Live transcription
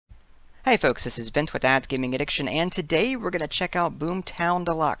Hey folks, this is Vince with Ads Gaming Addiction, and today we're going to check out BoomTown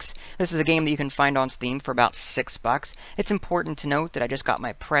Deluxe. This is a game that you can find on Steam for about $6. It's important to note that I just got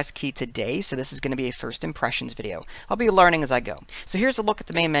my press key today, so this is going to be a first impressions video. I'll be learning as I go. So here's a look at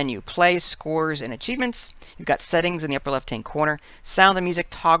the main menu. Play, scores, and achievements. You've got settings in the upper left-hand corner. Sound and music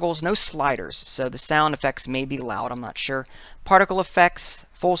toggles, no sliders, so the sound effects may be loud, I'm not sure. Particle effects,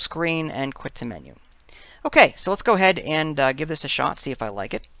 full screen, and quit to menu. Okay, so let's go ahead and give this a shot, see if I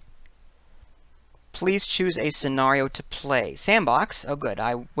like it. Please choose a scenario to play. Sandbox. Oh, good.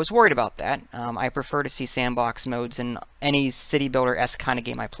 I was worried about that. I prefer to see sandbox modes in any city builder-esque kind of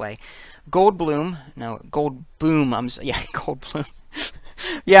game I play. Gold Bloom. No, Gold Boom. Yeah, Gold Bloom.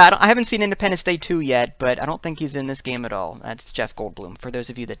 Yeah, I haven't seen Independence Day 2 yet, but I don't think he's in this game at all. That's Jeff Goldblum, for those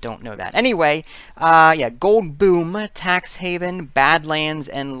of you that don't know that. Anyway, yeah, Gold Boom, Tax Haven, Badlands,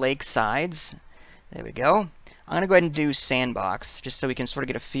 and Lakesides. There we go. I'm going to go ahead and do Sandbox, just so we can sort of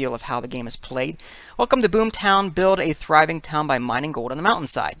get a feel of how the game is played. Welcome to BoomTown. Build a thriving town by mining gold on the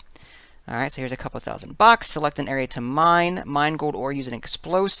mountainside. Alright, so here's a couple $1,000. Select an area to mine. Mine gold ore using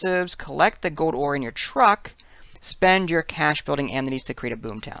explosives. Collect the gold ore in your truck. Spend your cash building amenities to create a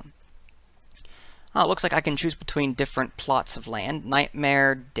BoomTown. Oh, it looks like I can choose between different plots of land.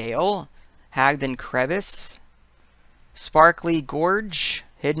 Nightmare Dale, Hagden Crevice, Sparkly Gorge,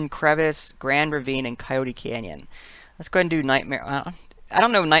 Hidden Crevice, Grand Ravine, and Coyote Canyon. Let's go ahead and do Nightmare. I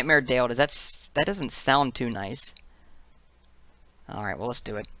don't know Nightmare Dale. That doesn't sound too nice. All right, well, let's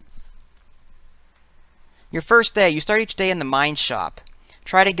do it. Your first day. You start each day in the mine shop.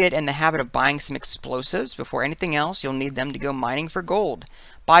 Try to get in the habit of buying some explosives. Before anything else, you'll need them to go mining for gold.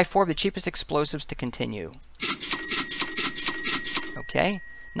 Buy 4 of the cheapest explosives to continue. Okay.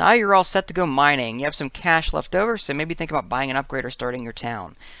 Now you're all set to go mining. You have some cash left over, so maybe think about buying an upgrade or starting your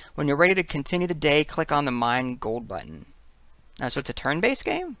town. When you're ready to continue the day, click on the Mine Gold button. So it's a turn-based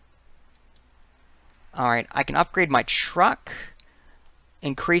game? Alright, I can upgrade my truck,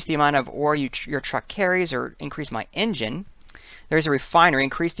 increase the amount of ore your truck carries, or increase my engine. There's a refinery,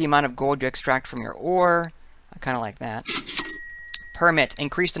 increase the amount of gold you extract from your ore. I kind of like that. Permit,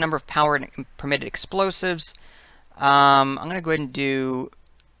 increase the number of powered and permitted explosives. I'm going to go ahead and do...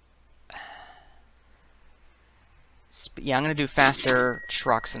 Yeah, I'm going to do faster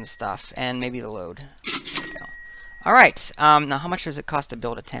trucks and stuff, and maybe the load. There we go. Alright, now how much does it cost to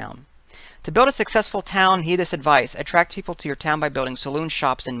build a town? To build a successful town, heed this advice. Attract people to your town by building saloons,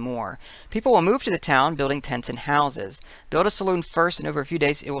 shops, and more. People will move to the town building tents and houses. Build a saloon first, and over a few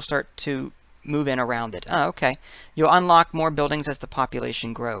days it will start to move in around it. Oh, okay. You'll unlock more buildings as the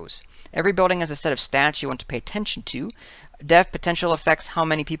population grows. Every building has a set of stats you want to pay attention to. Dev potential affects how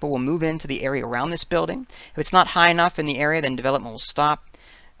many people will move into the area around this building. If it's not high enough in the area, then development will stop.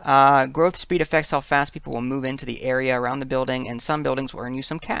 Growth speed affects how fast people will move into the area around the building, and some buildings will earn you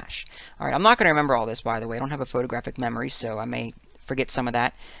some cash. Alright, I'm not going to remember all this, by the way. I don't have a photographic memory, so I may forget some of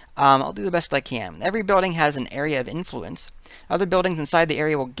that. I'll do the best I can. Every building has an area of influence. Other buildings inside the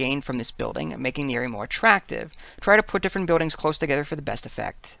area will gain from this building, making the area more attractive. Try to put different buildings close together for the best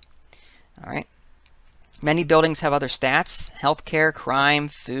effect. Alright. Many buildings have other stats: healthcare, crime,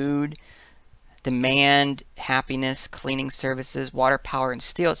 food, demand, happiness, cleaning services, water, power, and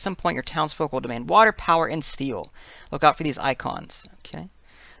steel. At some point, your townsfolk will demand water, power, and steel. Look out for these icons. Okay.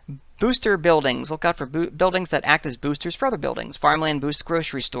 Booster buildings. Look out for buildings that act as boosters for other buildings. Farmland boosts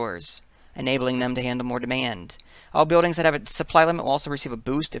grocery stores, enabling them to handle more demand. All buildings that have a supply limit will also receive a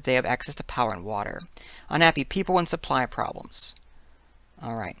boost if they have access to power and water. Unhappy people and supply problems.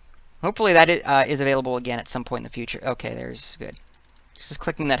 All right. Hopefully that is available again at some point in the future. Okay, there's good. Just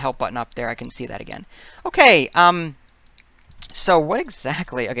clicking that help button up there, I can see that again. Okay, so what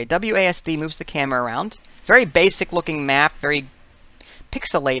exactly? Okay, WASD moves the camera around. Very basic looking map, very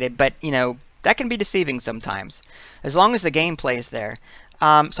pixelated, but, you know, that can be deceiving sometimes, as long as the gameplay is there.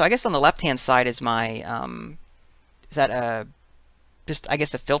 So I guess on the left-hand side is my, is that a, just, I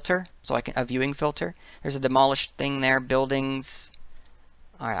guess, a filter? So like a viewing filter. There's a demolished thing there, buildings.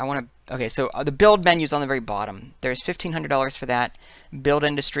 Alright, I want to... Okay, so the build menu is on the very bottom. There's $1,500 for that. Build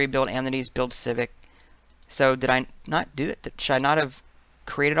industry, build amenities, build civic. So did I not do that? Should I not have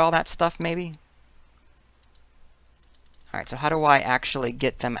created all that stuff, maybe? Alright, so how do I actually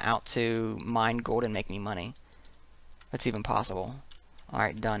get them out to mine gold and make me money? That's even possible.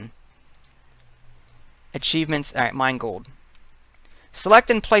 Alright, done. Achievements. Alright, mine gold. Select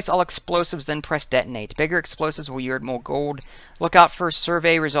and place all explosives, then press detonate. Bigger explosives will yield more gold. Look out for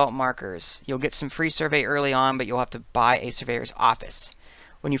survey result markers. You'll get some free survey early on, but you'll have to buy a surveyor's office.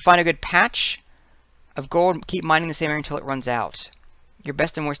 When you find a good patch of gold, keep mining the same area until it runs out. Your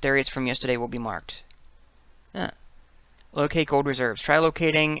best and worst areas from yesterday will be marked. Locate gold reserves. Try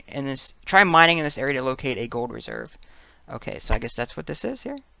mining in this area to locate a gold reserve. Okay, so I guess that's what this is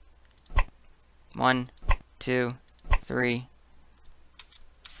here. 1, 2, 3,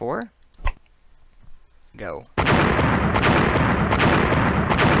 4. Go.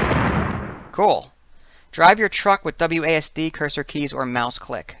 Cool. Drive your truck with WASD, cursor keys, or mouse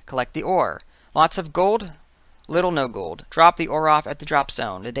click. Collect the ore. Lots of gold, little no gold. Drop the ore off at the drop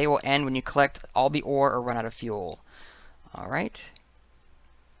zone. The day will end when you collect all the ore or run out of fuel. Alright.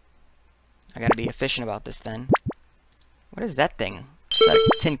 I gotta be efficient about this then. What is that thing? Is that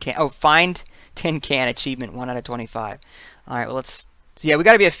a tin can? Oh, find tin can achievement, 1 out of 25. Alright, well let's... So yeah, we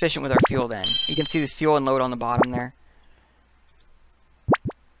gotta be efficient with our fuel then. You can see the fuel and load on the bottom there.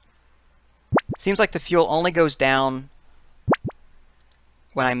 Seems like the fuel only goes down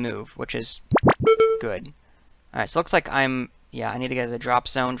when I move, which is good. Alright, so it looks like I need to get to the drop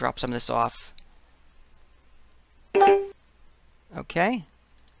zone, drop some of this off. Okay.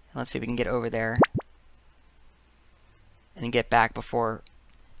 Let's see if we can get over there. And get back before...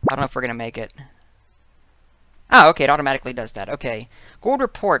 I don't know if we're going to make it. Oh, okay, it automatically does that. Okay. Gold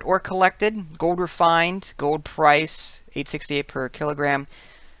report, ore collected, gold refined, gold price, 868 per kilogram.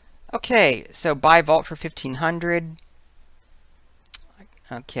 Okay, so buy vault for 1500.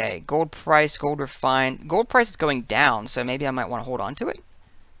 Okay, gold price, gold refined. Gold price is going down, so maybe I might want to hold on to it.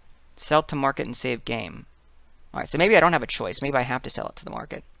 Sell to market and save game. Alright, so maybe I don't have a choice. Maybe I have to sell it to the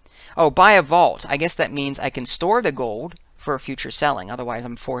market. Oh, buy a vault. I guess that means I can store the gold for future selling. Otherwise,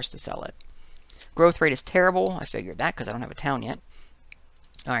 I'm forced to sell it. Growth rate is terrible. I figured that because I don't have a town yet.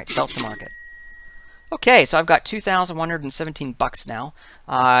 Alright, sell to market. Okay, so I've got 2,117 bucks now.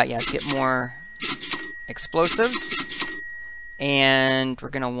 Yeah, let's get more explosives. And we're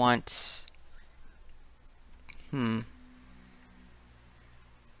going to want...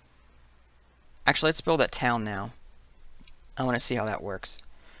 Actually, let's build that town now. I want to see how that works.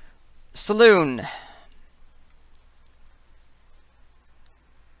 Saloon.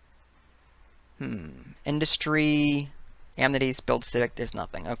 Industry. Amenities, build civic. There's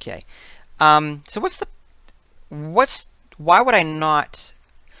nothing. Okay. So why would I not...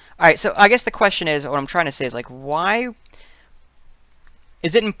 Alright, so I guess the question is, what I'm trying to say is, like, why...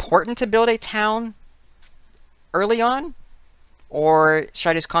 Is it important to build a town early on? Or should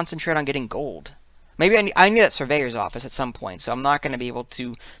I just concentrate on getting gold? Maybe I need that surveyor's office at some point, so I'm not going to be able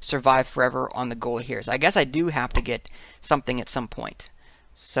to survive forever on the gold here. So I guess I do have to get something at some point.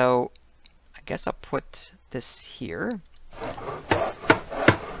 So I guess I'll put this here.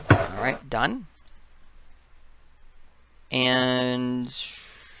 Alright, done. And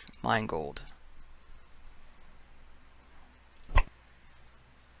mine gold.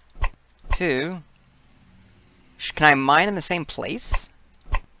 2. Can I mine in the same place?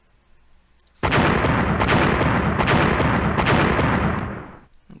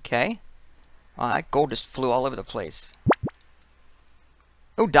 Okay. Wow, that gold just flew all over the place.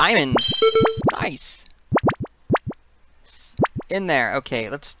 Oh, diamonds! Nice! In there. Okay,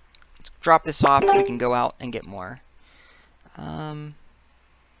 let's drop this off so we can go out and get more. Man,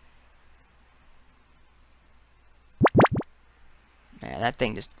 that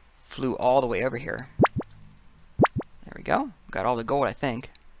thing just flew all the way over here. There we go. Got all the gold, I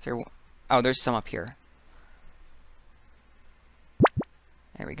think. Is there... Oh, there's some up here.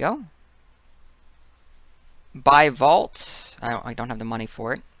 There we go. Buy vault. I don't have the money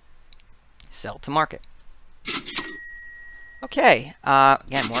for it. Sell to market. Okay.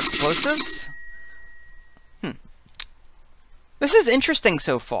 Yeah, more explosives. This is interesting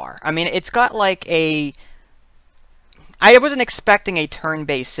so far. I mean, it's got like a... I wasn't expecting a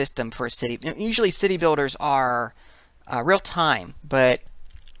turn-based system for a city. Usually city builders are real-time, but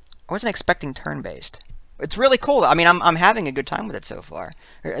I wasn't expecting turn-based. It's really cool. I mean, I'm having a good time with it so far.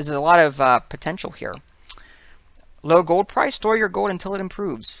 There's a lot of potential here. Low gold price. Store your gold until it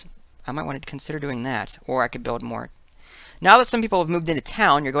improves. I might want to consider doing that, or I could build more. Now that some people have moved into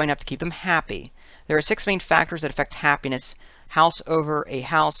town, you're going to have to keep them happy. There are 6 main factors that affect happiness. House over a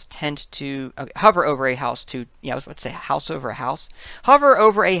house tend to hover over a house to... Yeah, I was about to say house over a house. Hover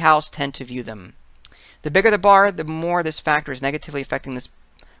over a house tend to view them. The bigger the bar, the more this factor is negatively affecting this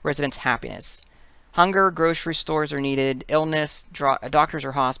resident's happiness. Hunger, grocery stores are needed. Illness, doctors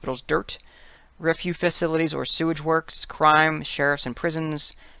or hospitals. Dirt, refuse facilities or sewage works. Crime, sheriffs and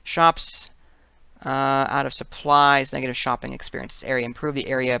prisons. Shops, out of supplies. Negative shopping experience. Area, improve the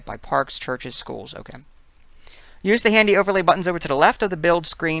area by parks, churches, schools. Okay. Use the handy overlay buttons over to the left of the build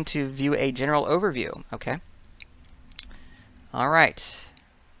screen to view a general overview. Okay. Alright.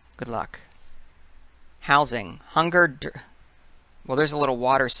 Good luck. Housing. Hunger. Well, there's a little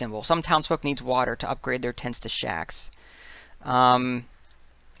water symbol. Some townsfolk needs water to upgrade their tents to shacks. Amenities.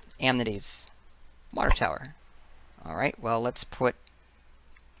 Water tower. Alright, well, let's put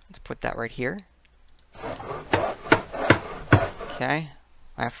that right here. Okay.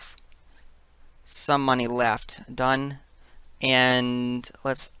 I have some money left. Done. And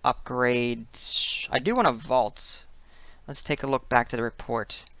let's upgrade. I do want a vault. Let's take a look back to the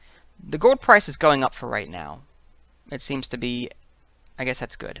report. The gold price is going up for right now. It seems to be, I guess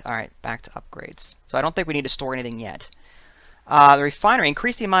that's good. Alright, back to upgrades. So I don't think we need to store anything yet. The refinery,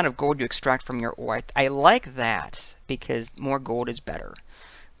 increase the amount of gold you extract from your ore. I like that, because more gold is better.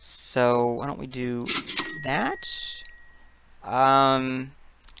 So, why don't we do that?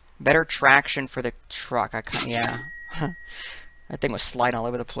 Better traction for the truck. Yeah. That thing was sliding all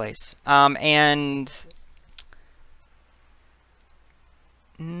over the place. And...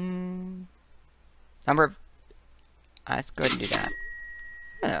 number of... let's go ahead and do that.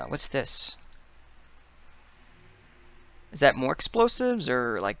 Oh, what's this? Is that more explosives,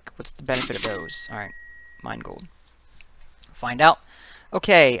 or, like, what's the benefit of those? Alright, mine gold. Find out.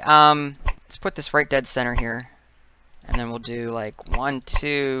 Okay, let's put this right dead center here. And then we'll do, like, 1,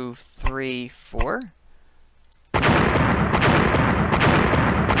 2, 3, 4.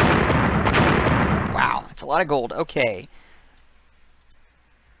 Wow, that's a lot of gold. Okay.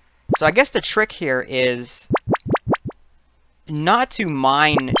 So I guess the trick here is not to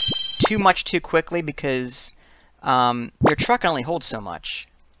mine too much too quickly, because your truck can only hold so much.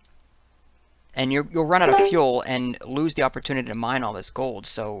 And you'll run out of fuel and lose the opportunity to mine all this gold.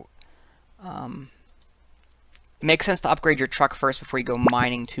 So it makes sense to upgrade your truck first before you go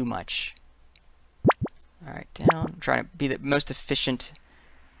mining too much. Alright, down. I'm trying to be the most efficient.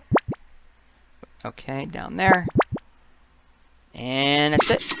 Okay, down there. And that's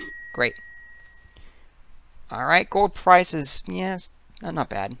it. Great. Alright, gold prices, yes, not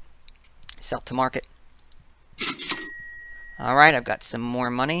bad. Sell to market. Alright, I've got some more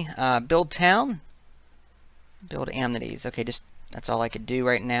money. Build town. Build amenities. Okay, just that's all I could do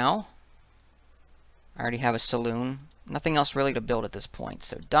right now. I already have a saloon. Nothing else really to build at this point,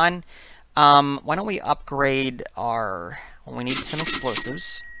 so done. Why don't we upgrade our... Well, we need some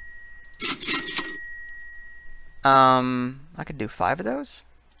explosives. I could do 5 of those.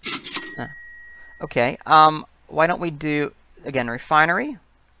 Huh. Okay, why don't we do, again, refinery.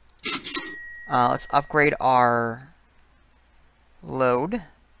 Let's upgrade our load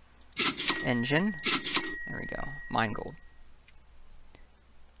engine. There we go. Mine gold.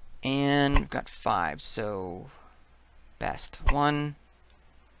 And we've got 5, so best. 1,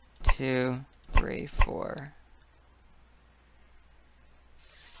 2, 3, 4,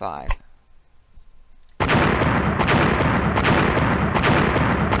 5.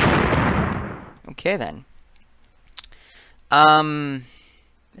 Okay then.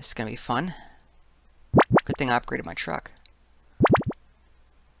 This is gonna be fun. Good thing I upgraded my truck.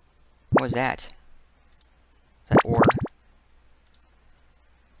 What was that? Is that ore?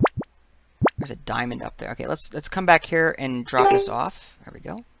 There's a diamond up there. Okay, let's come back here and drop this off. There we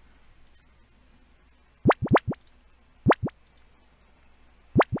go.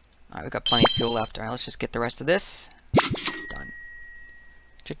 Alright, we've got plenty of fuel left. Alright, let's just get the rest of this. Done.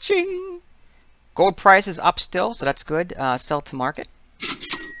 Cha-ching! Gold price is up still, so that's good. Sell to market.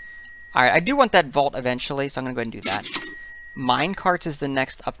 Alright, I do want that vault eventually, so I'm going to go ahead and do that. Mine carts is the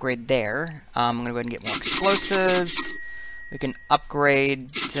next upgrade there. I'm going to go ahead and get more explosives. We can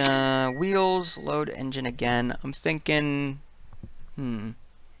upgrade wheels, load engine again. I'm thinking...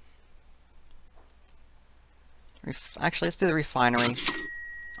 Actually, let's do the refinery.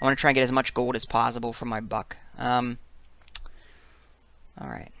 I want to try and get as much gold as possible for my buck. Alright.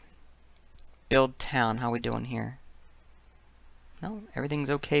 Build town. How we doing here? No, everything's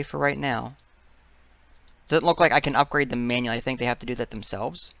okay for right now. Doesn't look like I can upgrade them manually. I think they have to do that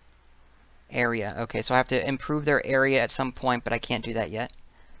themselves. Area. Okay, so I have to improve their area at some point, but I can't do that yet.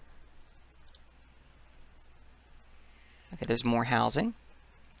 Okay, there's more housing.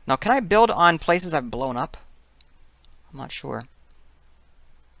 Now, can I build on places I've blown up? I'm not sure.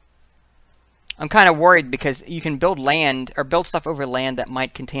 I'm kind of worried because you can build land, or build stuff over land that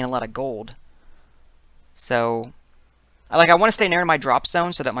might contain a lot of gold. So, I want to stay near my drop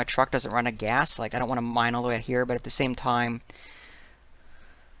zone so that my truck doesn't run out of gas. Like, I don't want to mine all the way out here, but at the same time...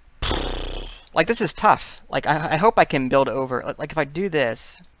 Like, this is tough. Like, I hope I can build over... Like, if I do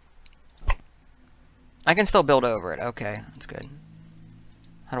this... I can still build over it. Okay, that's good.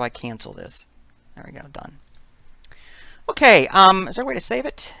 How do I cancel this? There we go, done. Okay, is there a way to save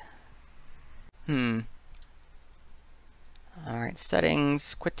it? Alright,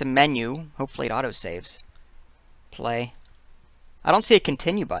 settings, quit the menu. Hopefully it auto-saves. Play. I don't see a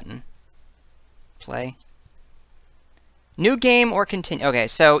continue button. Play. New game or continue. Okay,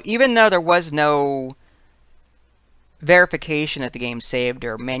 so even though there was no verification that the game saved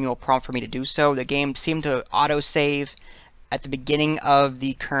or manual prompt for me to do so, the game seemed to auto-save at the beginning of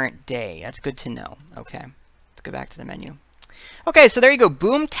the current day. That's good to know. Okay, let's go back to the menu. Okay, so there you go,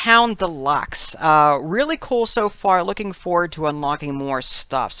 BoomTown Deluxe. Really cool so far. Looking forward to unlocking more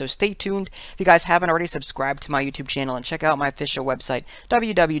stuff. So stay tuned. If you guys haven't already, subscribed to my YouTube channel and check out my official website,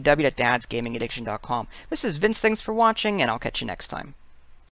 www.dadsgamingaddiction.com. This is Vince. Thanks for watching, and I'll catch you next time.